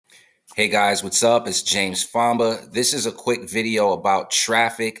Hey guys, what's up? It's James Famba. This is a quick video about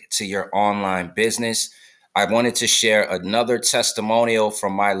traffic to your online business. I wanted to share another testimonial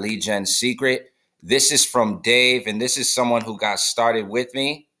from my lead gen secret. This is from Dave, and this is someone who got started with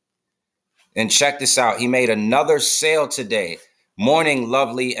me. And check this out. He made another sale today. Morning,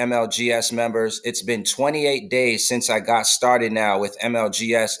 lovely MLGS members. It's been 28 days since I got started now with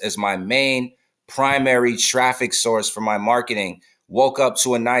MLGS as my main primary traffic source for my marketing. Woke up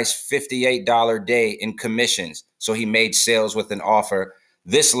to a nice $58 day in commissions. So he made sales with an offer.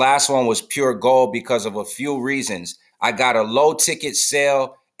 This last one was pure gold because of a few reasons. I got a low ticket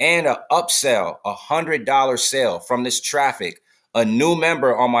sale and an upsell, $100 sale from this traffic. A new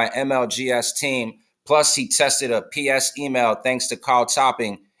member on my MLGS team. Plus, he tested a PS email thanks to Carl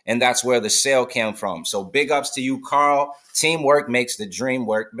Topping, and that's where the sale came from. So big ups to you, Carl. Teamwork makes the dream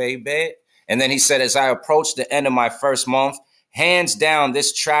work, baby. And then he said, as I approach the end of my first month, hands down,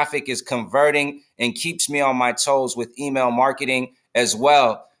 this traffic is converting and keeps me on my toes with email marketing as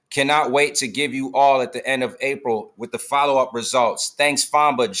well. Cannot wait to give you all at the end of April with the follow-up results. Thanks,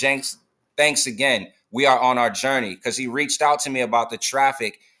 Famba. Jenks, thanks again. We are on our journey, because he reached out to me about the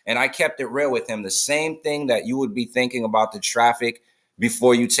traffic and I kept it real with him. The same thing that you would be thinking about the traffic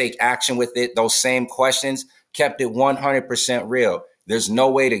before you take action with it. Those same questions, kept it 100% real. There's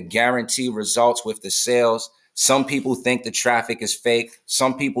no way to guarantee results with the sales. Some people think the traffic is fake.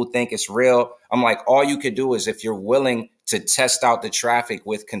 Some people think it's real. I'm like, all you could do is, if you're willing to test out the traffic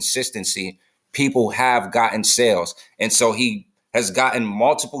with consistency, people have gotten sales. And so he has gotten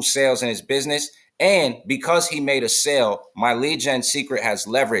multiple sales in his business. And because he made a sale, my lead gen secret has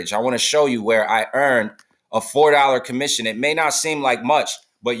leverage. I want to show you where I earned a $4 commission. It may not seem like much,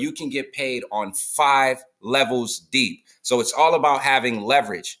 but you can get paid on 5 levels deep. So it's all about having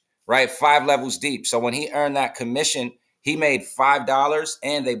leverage, right? 5 levels deep. So when he earned that commission, he made $5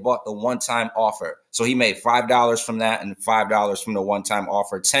 and they bought the one-time offer. So he made $5 from that and $5 from the one-time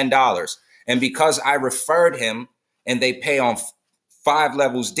offer, $10. And because I referred him and they pay on 5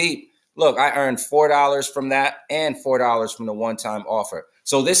 levels deep, look, I earned $4 from that and $4 from the one-time offer.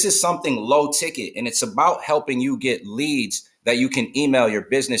 So this is something low ticket, and it's about helping you get leads that you can email your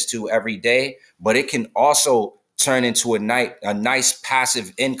business to every day, but it can also turn into a nice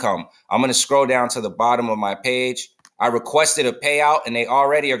passive income. I'm going to scroll down to the bottom of my page. I requested a payout and they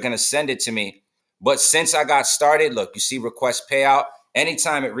already are going to send it to me. But since I got started, look, you see request payout.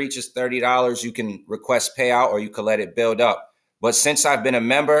 Anytime it reaches $30, you can request payout or you can let it build up. But since I've been a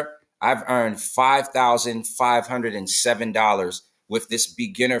member, I've earned $5,507 with this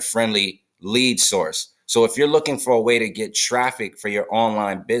beginner-friendly lead source. So if you're looking for a way to get traffic for your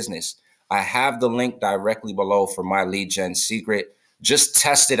online business, I have the link directly below for my lead gen secret. Just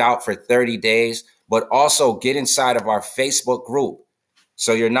test it out for 30 days, but also get inside of our Facebook group.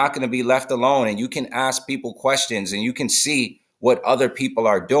 So you're not going to be left alone, and you can ask people questions and you can see what other people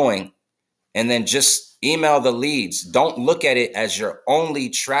are doing. And then just email the leads. Don't look at it as your only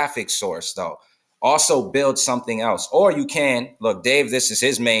traffic source, though. Also build something else. Or you can, look, Dave, this is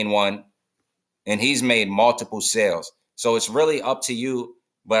his main one, and he's made multiple sales. So it's really up to you.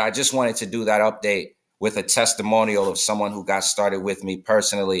 But I just wanted to do that update with a testimonial of someone who got started with me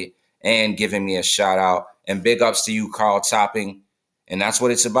personally and giving me a shout out. And big ups to you, Carl Topping. And that's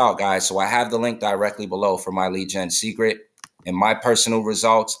what it's about, guys. So I have the link directly below for my lead gen secret. And my personal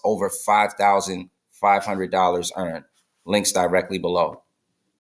results, over $5,500 earned. Links directly below.